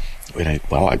on. And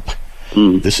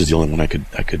this is the only one I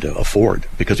could afford,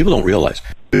 because people don't realize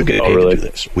we get paid to do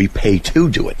this. We pay to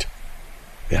do it.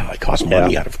 Yeah, it costs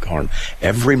money out of Carm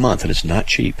every month, and it's not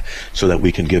cheap, so that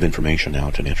we can give information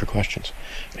out and answer questions.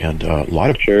 And a lot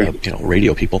of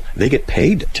radio people, they get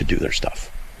paid to do their stuff,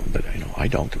 but I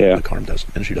don't. The Carm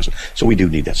doesn't, the ministry doesn't. So we do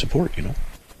need that support. Yeah.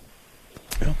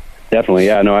 Definitely,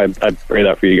 yeah. No, I pray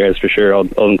that for you guys for sure.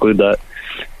 I'll include that.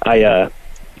 I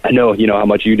know how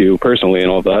much you do personally and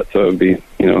all of that, so it would be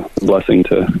a blessing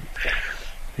to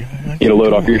get a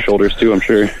load off your shoulders too, I'm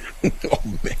sure. Oh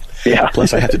man. Yeah.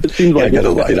 Plus, I have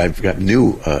to. I've got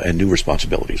new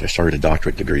responsibilities. I started a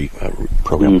doctorate degree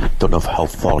program. Don't know how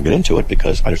far I'll get into it,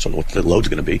 because I just don't know what the load's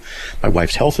going to be. My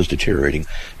wife's health is deteriorating,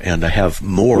 and I have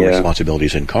more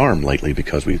responsibilities in Carm lately,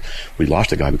 because we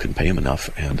lost a guy. We couldn't pay him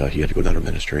enough, and he had to go down to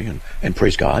ministry, and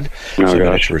praise God. So I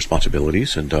got extra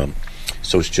responsibilities, and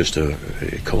so it's just a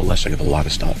coalescing of a lot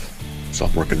of stuff. So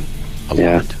I'm working a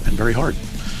lot and very hard.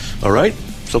 All right.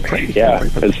 So pray. Yeah,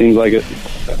 it seems like it.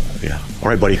 Yeah. All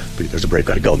right, buddy. There's a break.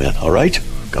 Got to go, man. All right.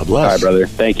 God bless. All right, brother.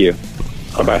 Thank you.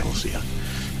 Bye-bye. Right, we'll see you.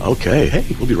 Okay. Hey,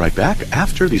 we'll be right back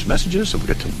after these messages, and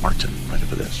we'll get to Martin right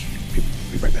after this.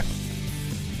 Be right back.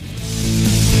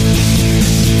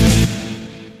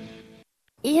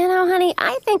 Honey,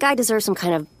 I think I deserve some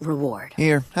kind of reward.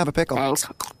 Here, have a pickle. Thanks.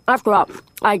 After all,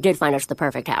 I did find us the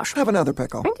perfect house. Have another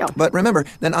pickle. Thank you. But remember,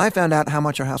 then I found out how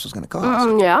much our house was going to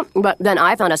cost. Yeah, but then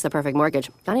I found us the perfect mortgage.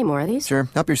 Got any more of these? Sure,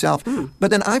 help yourself.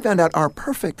 But then I found out our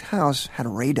perfect house had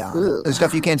radon. The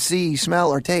stuff you can't see, smell,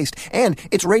 or taste. And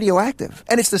it's radioactive.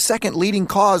 And it's the second leading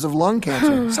cause of lung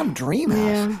cancer. Some dream house.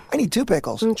 Yeah. I need 2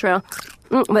 pickles. True.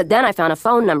 But then I found a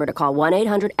phone number to call,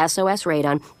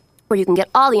 1-800-SOS-RADON, where you can get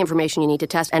all the information you need to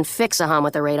test and fix a home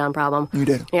with a radon problem. You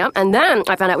did. Yeah, and then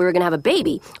I found out we were going to have a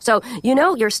baby. So,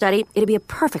 your study, it'd be a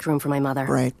perfect room for my mother.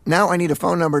 Right. Now I need a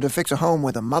phone number to fix a home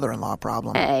with a mother-in-law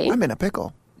problem. Hey. I'm in a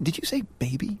pickle. Did you say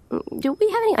baby? Do we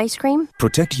have any ice cream?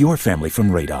 Protect your family from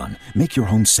radon. Make your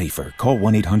home safer. Call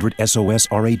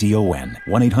 1-800-SOS-RADON.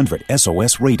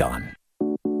 1-800-SOS-RADON.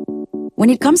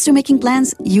 When it comes to making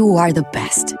plans, you are the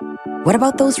best. What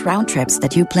about those round trips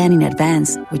that you plan in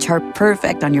advance, which are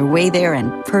perfect on your way there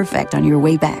and perfect on your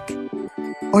way back?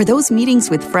 Or those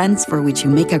meetings with friends for which you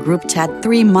make a group chat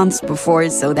 3 months before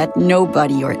so that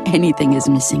nobody or anything is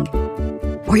missing?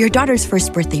 Or your daughter's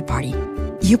first birthday party.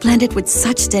 You planned it with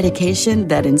such dedication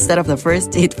that instead of the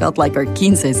first, it felt like our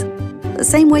 15s. The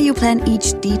same way you plan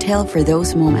each detail for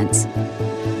those moments.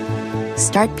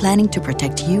 Start planning to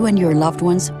protect you and your loved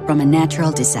ones from a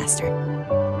natural disaster.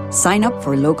 Sign up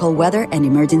for local weather and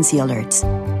emergency alerts.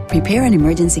 Prepare an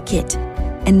emergency kit.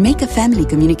 And make a family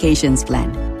communications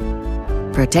plan.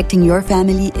 Protecting your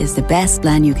family is the best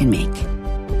plan you can make.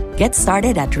 Get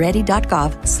started at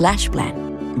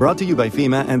ready.gov/plan. Brought to you by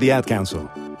FEMA and the Ad Council.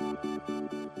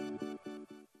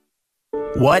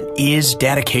 What is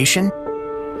dedication?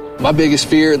 My biggest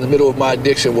fear in the middle of my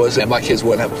addiction was that my kids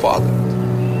wouldn't have a father.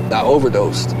 I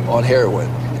overdosed on heroin,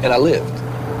 and I lived.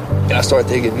 And I started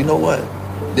thinking, you know what?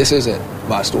 This isn't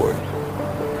my story.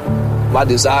 My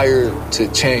desire to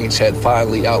change had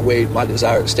finally outweighed my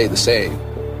desire to stay the same.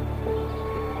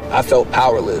 I felt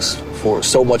powerless for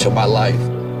so much of my life.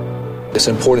 It's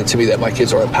important to me that my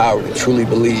kids are empowered and truly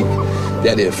believe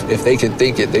that if they can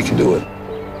think it, they can do it.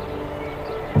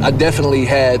 I definitely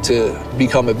had to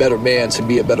become a better man to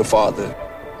be a better father.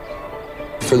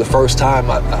 For the first time,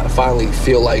 I finally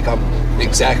feel like I'm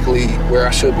exactly where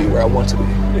I should be, where I want to be.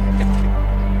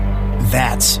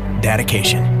 That's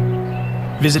dedication.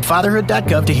 Visit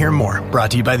fatherhood.gov to hear more.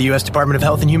 Brought to you by the U.S. Department of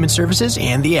Health and Human Services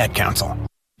and the Ad Council.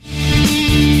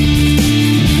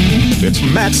 It's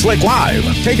Matt Slick Live,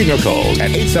 taking your calls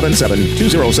at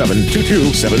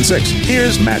 877-207-2276.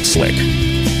 Here's Matt Slick.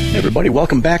 Hey everybody,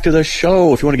 welcome back to the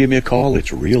show. If you want to give me a call,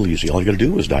 it's real easy. All you got to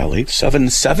do is dial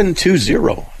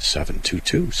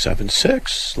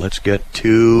 877-207-7276. Let's get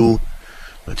to,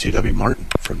 that'd be Martin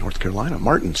from North Carolina.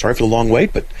 Martin, sorry for the long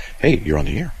wait, but hey, you're on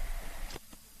the air.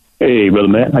 Hey, Brother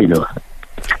Matt, how you doing?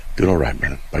 Doing all right,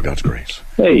 man, by God's grace.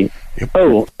 Hey, Yep.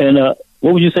 oh, and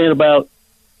what were you saying about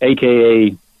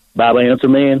AKA Bible Answer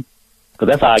Man? Because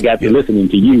that's how I got to listening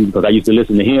to you, because I used to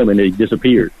listen to him and it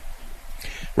disappeared.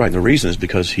 Right, and the reason is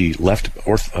because he left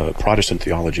Protestant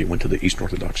theology and went to the Eastern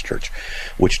Orthodox Church,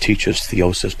 which teaches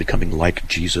theosis, becoming like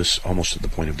Jesus, almost to the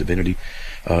point of divinity,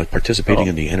 participating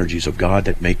in the energies of God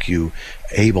that make you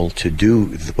able to do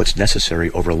what's necessary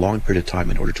over a long period of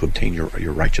time in order to obtain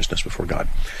your righteousness before God.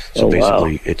 So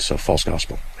basically, it's a false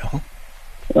gospel. Uh-huh.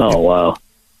 Oh, wow.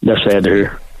 That's sad to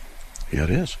hear. Yeah, it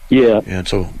is. Yeah. And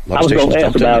so a lot of stations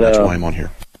dumped in, and that's why I'm on here.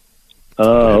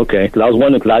 Oh, okay. Because I was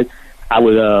wondering, because I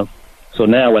would... So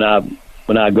now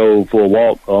when I go for a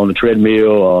walk on the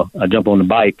treadmill or I jump on the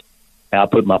bike, I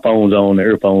put my phones on, the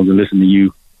earphones, and listen to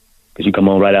you, because you come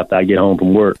on right after I get home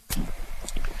from work.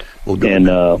 Well, good. And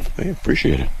I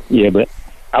appreciate it. Yeah, but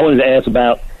I wanted to ask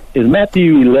about, is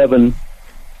Matthew 11,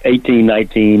 18,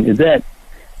 19, is that,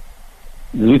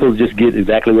 do we supposed to just get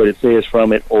exactly what it says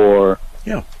from it, or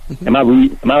am I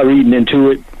reading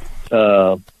into it?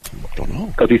 Don't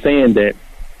know. Because he's saying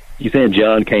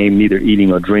John came neither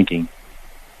eating or drinking,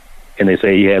 and they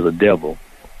say he has a devil.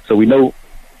 So we know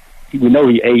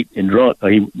he ate and drunk,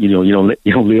 or you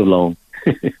don't live long.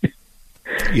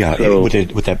 Yeah, so,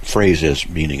 what that phrase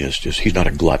meaning is just he's not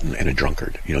a glutton and a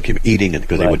drunkard. Keep eating,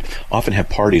 because they would often have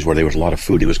parties where there was a lot of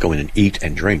food. He was going and eat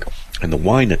and drink, and the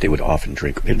wine that they would often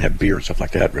drink, they didn't have beer and stuff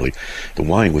like that. Really, the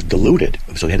wine was diluted,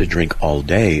 so they had to drink all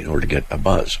day in order to get a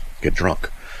buzz, get drunk.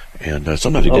 And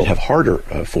sometimes they did have harder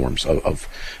forms of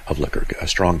liquor, a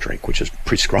strong drink, which is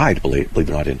prescribed, believe it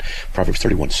or not, in Proverbs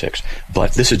 31:6.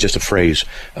 But this is just a phrase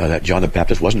that John the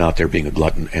Baptist wasn't out there being a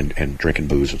glutton and drinking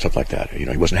booze and stuff like that. He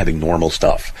wasn't having normal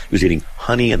stuff. He was eating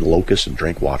honey and locusts and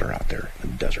drank water out there in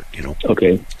the desert.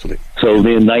 Okay. So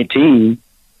then 19.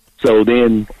 So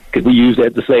then, could we use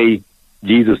that to say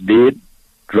Jesus did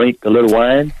drink a little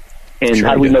wine? And sure,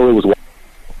 how do we know it was wine?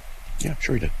 Yeah,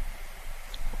 sure he did.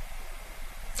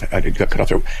 I got cut off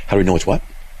there. How do we know it's what?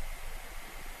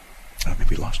 Maybe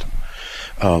we lost him.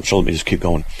 So let me just keep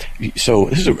going. So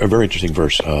this is a very interesting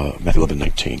verse, Matthew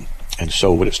 11:19. And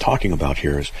so what it's talking about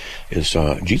here is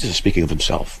Jesus is speaking of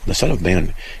himself. The Son of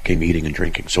Man came eating and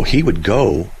drinking. So he would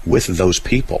go with those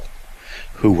people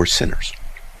who were sinners.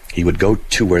 He would go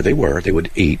to where they were. They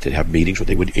would eat. They'd have meetings where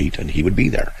they would eat, and he would be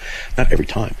there. Not every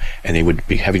time. And they would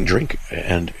be having drink.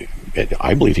 And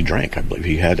I believe he drank. I believe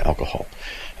he had alcohol.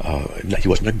 He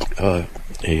wasn't a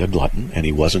glutton, and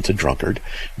he wasn't a drunkard,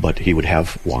 but he would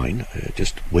have wine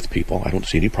just with people. I don't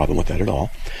see any problem with that at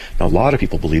all. Now, a lot of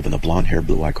people believe in the blonde-haired,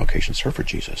 blue-eyed Caucasian surfer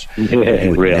Jesus.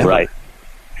 Right.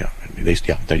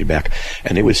 There you back.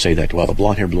 And they would say that, well, the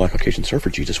blonde-haired, blue-eyed Caucasian surfer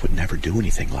Jesus would never do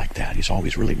anything like that. He's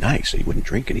always really nice. He wouldn't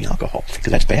drink any alcohol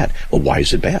because that's bad. Well, why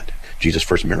is it bad? Jesus'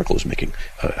 first miracle is making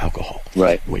alcohol.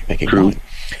 Right. Making True. wine.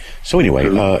 So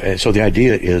anyway, so the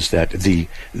idea is that the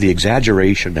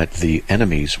exaggeration that the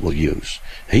enemies will use,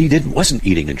 wasn't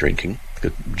eating and drinking,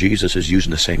 because Jesus is using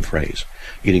the same phrase,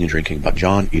 eating and drinking about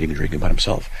John, eating and drinking about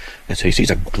himself. And says he's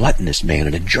a gluttonous man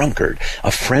and a drunkard, a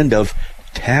friend of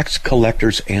tax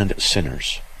collectors and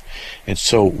sinners. And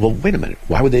so, well, wait a minute.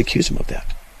 Why would they accuse him of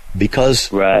that? Because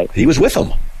he was with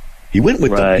them. He went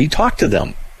with them. He talked to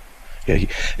them. Yeah,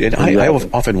 I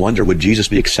often wonder, would Jesus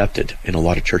be accepted in a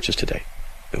lot of churches today?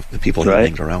 The people he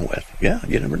hangs around with. Yeah,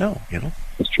 you never know,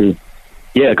 That's true.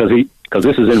 Yeah, because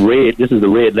this is in red. This is the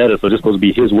red letter, so this is supposed to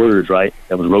be his words, right?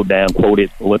 That was wrote down, quoted,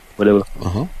 whatever.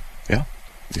 Yeah,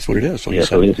 that's what it is. So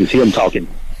so it's him talking.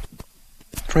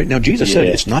 That's right. Now, Jesus said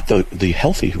it's not the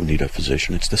healthy who need a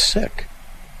physician, it's the sick.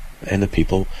 And the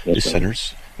people, the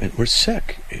sinners, were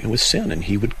sick with sin, and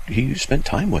he spent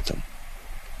time with them.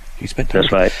 He spent time.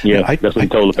 That's right. Yeah, that's what he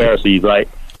told the Pharisees, right?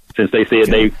 Since they said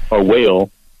they are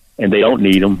well and they don't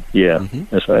need them. Yeah,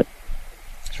 that's right.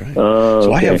 That's right.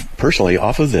 So I have, personally,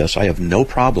 off of this, I have no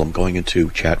problem going into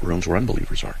chat rooms where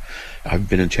unbelievers are. I've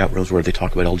been in chat rooms where they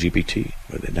talk about LGBT.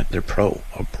 They're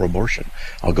pro-abortion.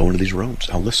 I'll go into these rooms.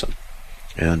 I'll listen.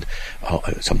 And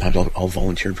sometimes I'll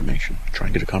volunteer information, try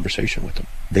and get a conversation with them.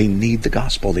 They need the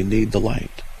gospel. They need the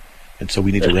light. And so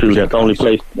we need to represent. That's the only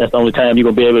place. That's the only time you're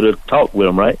going to be able to talk with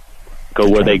them, right? Go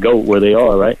where they go, where they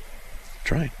are, right?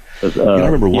 That's right. I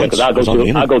remember once. Because I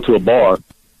go to a bar,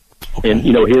 and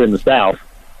here in the South,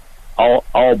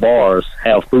 all bars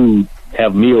have food,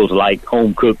 have meals like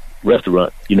home cooked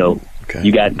restaurant. You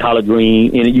got collard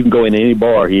green, and you can go in any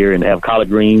bar here and have collard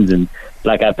greens and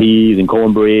black eyed peas and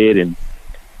cornbread, and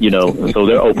so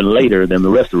they're open later than the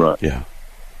restaurant. Yeah.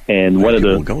 And one of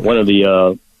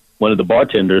the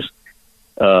bartenders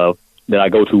that I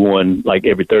go to one like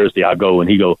every Thursday, I go and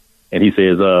he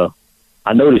says,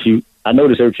 I notice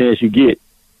every chance you get,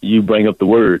 you bring up the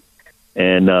word,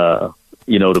 and the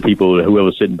people,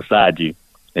 whoever's sitting beside you.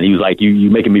 And he was like, you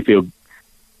making me feel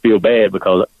bad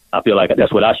because I feel like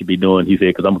that's what I should be doing. He said,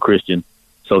 because I'm a Christian.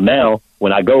 So now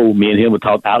when I go, me and him would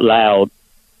talk out loud,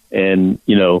 and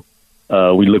we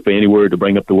look for any word to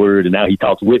bring up the word, and now he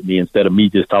talks with me instead of me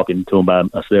just talking to him by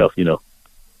myself. Yeah.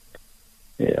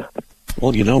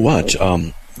 Well, you know what?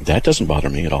 That doesn't bother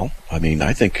me at all. I mean,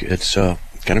 I think it's kind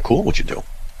of cool what you do.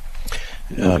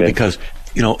 Because,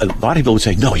 a lot of people would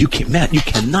say, no, you can't, Matt, you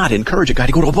cannot encourage a guy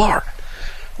to go to a bar.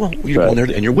 Well, you're going there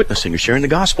and you're witnessing, you're sharing the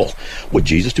gospel. Would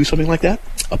Jesus do something like that?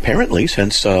 Apparently,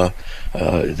 since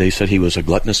they said he was a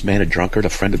gluttonous man, a drunkard, a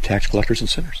friend of tax collectors and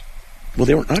sinners. Well,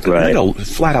 they were not going to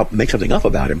flat out make something up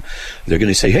about him. They're going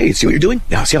to say, hey, see what you're doing?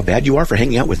 Now, see how bad you are for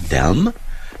hanging out with them?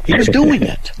 He was doing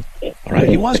it. All right?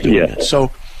 He was doing it.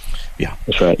 So, yeah.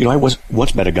 That's right. I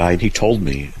once met a guy, and he told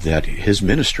me that his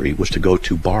ministry was to go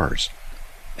to bars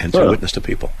and to witness to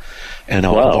people. And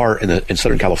a bar in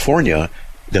Southern California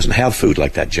doesn't have food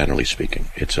like that, generally speaking.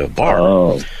 It's a bar.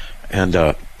 Oh.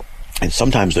 And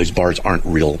sometimes those bars aren't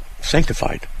real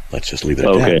sanctified. Let's just leave it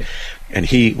at that. And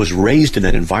he was raised in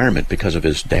that environment because of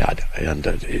his dad. And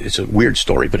it's a weird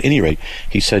story. But at any rate,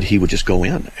 he said he would just go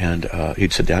in and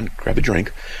he'd sit down, grab a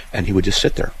drink, and he would just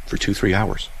sit there for 2-3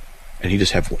 hours. And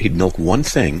he'd milk one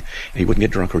thing, and he wouldn't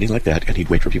get drunk or anything like that. And he'd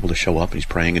wait for people to show up, and he's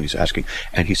praying and he's asking.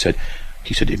 And he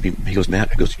goes,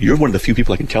 Matt, you're one of the few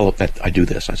people I can tell that I do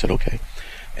this. I said, okay.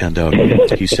 And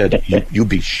he said, you'd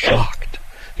be shocked.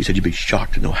 He said, you'd be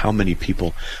shocked to know how many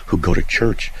people who go to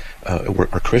church are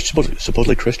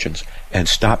supposedly Christians and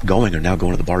stop going, are now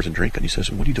going to the bars and drinking. He says,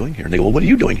 what are you doing here? And they go, well, what are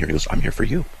you doing here? He goes, I'm here for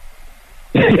you.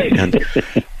 and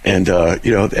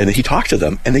he talks to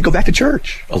them, and they go back to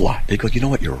church a lot. They go, you know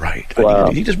what, you're right.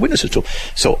 Wow. He just witnesses to them.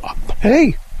 So,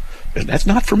 hey, that's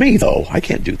not for me, though. I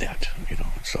can't do that.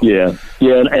 So. Yeah,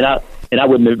 and I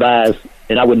wouldn't advise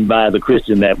a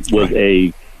Christian that was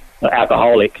a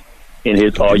alcoholic in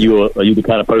his. Are you the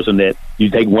kind of person that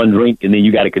you take one drink and then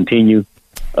you got to continue?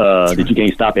 That you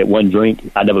can't stop at one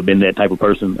drink. I've never been that type of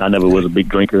person. I never was a big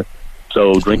drinker,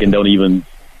 so drinking don't even.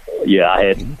 Yeah,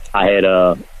 I had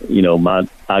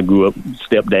I grew up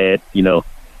stepdad,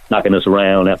 knocking us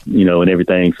around, and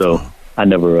everything. So I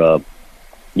never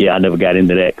I never got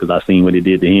into that because I seen what it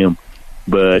did to him.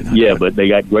 But but they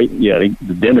got great.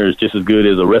 The dinner is just as good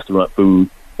as a restaurant food.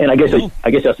 And I guess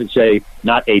I should say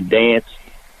not a dance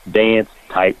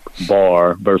type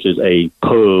bar versus a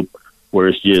pub where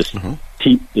it's just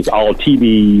it's all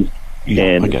TVs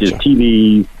and it's just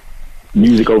TVs,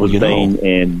 music over the thing,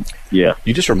 and You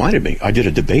just reminded me. I did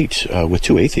a debate with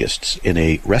two atheists in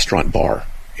a restaurant bar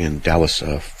in Dallas,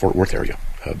 Fort Worth area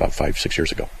about 5-6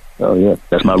 years ago. Oh yeah,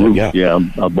 that's my root.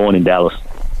 I'm born in Dallas.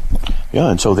 Yeah,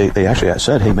 and so they actually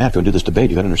said, "Hey, Matt, going to do this debate.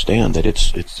 You got to understand that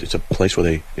it's a place where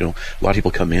they, a lot of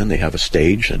people come in. They have a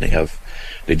stage and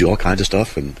they do all kinds of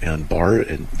stuff and bar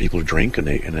and people to drink and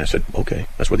I said, okay,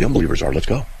 that's where the unbelievers are. Let's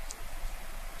go.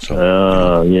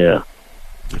 So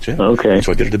that's it. Okay. And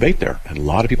so I did a debate there, and a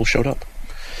lot of people showed up.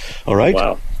 All right.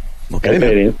 Wow. Okay,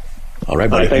 man. All right,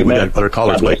 buddy. Hey, we got other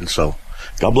callers waiting, so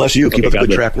God bless you. Keep up the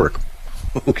good track work.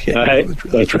 Okay. All right.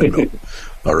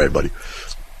 All right, buddy.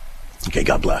 Okay,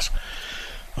 God bless.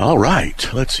 All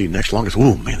right, let's see. Next longest.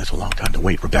 Oh man, that's a long time to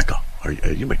wait. Rebecca,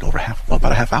 you make over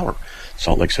about a half hour.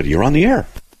 Salt Lake City, you're on the air.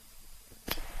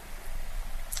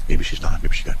 Maybe she's not.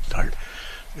 Maybe she got tired.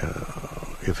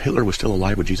 If Hitler was still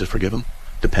alive, would Jesus forgive him?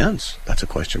 Depends. That's a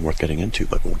question worth getting into,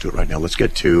 but we won't do it right now. Let's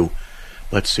get to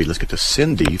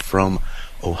Cindy from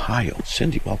Ohio.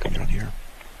 Cindy, welcome. You're on the air.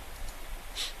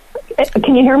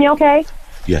 Can you hear me okay?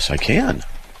 Yes, I can.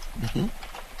 Mm-hmm.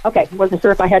 Okay, wasn't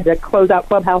sure if I had to close out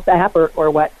Clubhouse app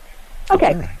or what.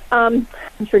 Okay, right. I'm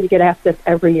sure you get asked this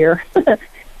every year.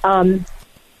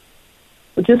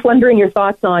 Just wondering your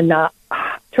thoughts on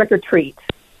trick or treat.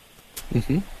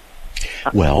 Mm-hmm.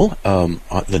 Well,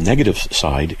 the negative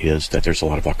side is that there's a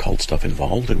lot of occult stuff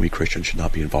involved, and we Christians should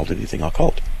not be involved in anything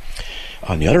occult.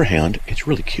 On the other hand, it's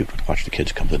really cute to watch the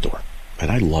kids come to the door, and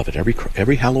I love it.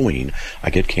 Every Halloween, I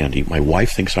get candy. My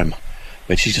wife thinks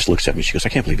and she just looks at me. She goes, I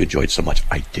can't believe you enjoy it so much.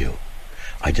 I do.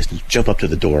 I just jump up to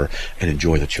the door and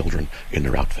enjoy the children in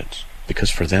their outfits. Because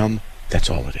for them, that's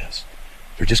all it is.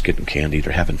 They're just getting candy.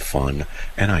 They're having fun.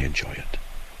 And I enjoy it.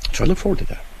 So I look forward to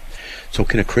that. So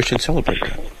can a Christian celebrate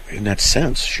that? In that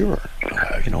sense, sure.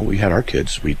 We had our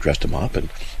kids. We dressed them up, and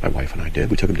my wife and I did.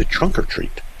 We took them to Trunk or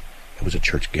Treat. It was a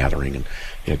church gathering, and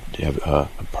they had a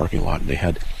parking lot, and they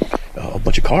had a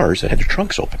bunch of cars that had their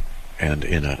trunks open. And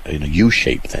in a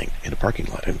U-shaped thing in a parking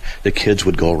lot, and the kids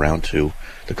would go around to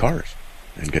the cars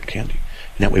and get candy,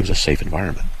 and that way it was a safe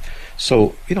environment.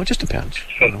 So it just depends,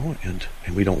 and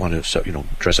we don't want to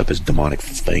dress up as demonic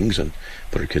things and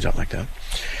put our kids out like that.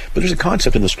 But there's a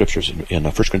concept in the scriptures in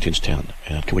 1 Corinthians 10.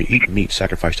 And can we eat meat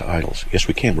sacrificed to idols? Yes,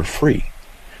 we can. We're free.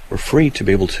 We're free to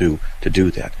be able to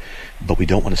do that, but we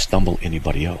don't want to stumble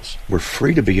anybody else. We're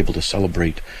free to be able to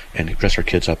celebrate and dress our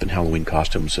kids up in Halloween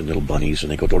costumes and little bunnies, and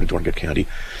they go door to door and get candy.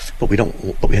 But we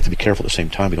have to be careful at the same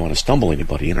time. We don't want to stumble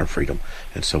anybody in our freedom.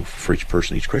 And so for each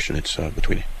person, each Christian, it's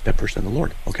between that person and the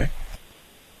Lord. Okay.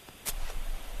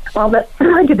 Well,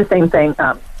 I did the same thing.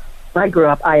 I grew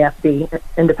up IFB,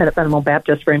 Independent Fundamental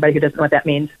Baptist, for anybody who doesn't know what that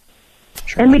means.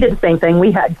 Sure. And we did the same thing.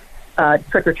 We had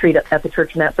trick or treat at the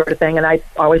church and that sort of thing. And I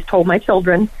always told my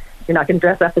children, you're not going to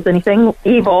dress up as anything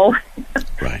evil.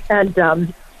 Right.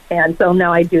 and so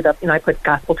now I do I put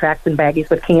gospel tracts in baggies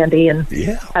with candy and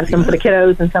have some for the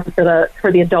kiddos and some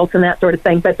for the adults and that sort of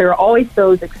thing. But there are always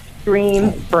those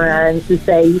extreme friends who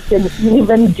say you shouldn't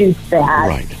even do that.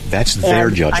 Right. That's their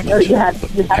judgment. I know you have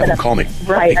them call me.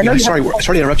 Right. Hey, sorry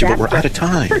to interrupt you, but we're out of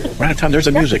time. We're out of time. There's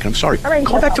the music. I'm sorry. Right,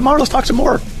 call back tomorrow. Let's talk some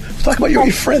more. Let's talk about your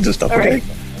friends and stuff. Okay.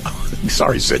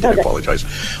 Sorry, Sid. I apologize.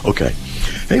 Okay.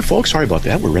 Hey, folks, sorry about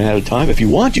that. We ran out of time. If you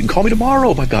want, you can call me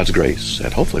tomorrow by God's grace,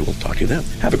 and hopefully we'll talk to you then.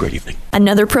 Have a great evening.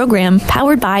 Another program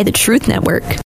powered by the Truth Network.